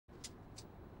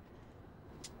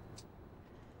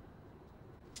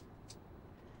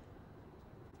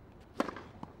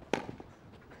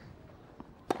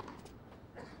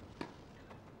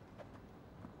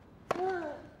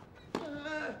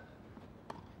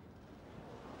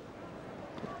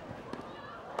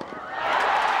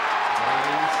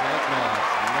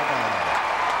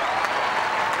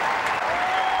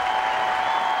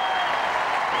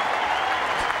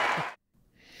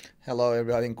hello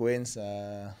everybody in Queens.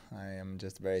 I am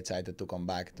just very excited to come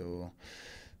back to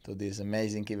this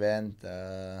amazing event.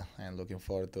 I'm looking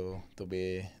forward to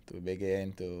be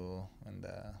again in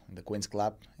the Queens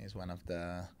Club. It's one of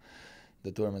the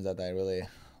tournaments that I really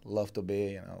love to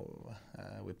be.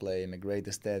 We play in the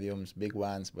greatest stadiums, big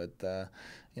ones, but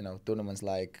tournaments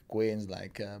like Queens,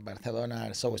 like Barcelona,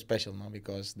 are so special, no?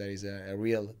 Because there is a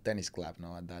real tennis club,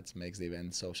 no? And that makes the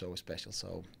event so special.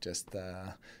 So just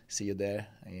see you there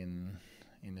in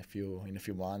a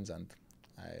few months, and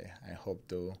I hope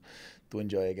to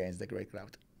enjoy against the great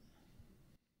crowd.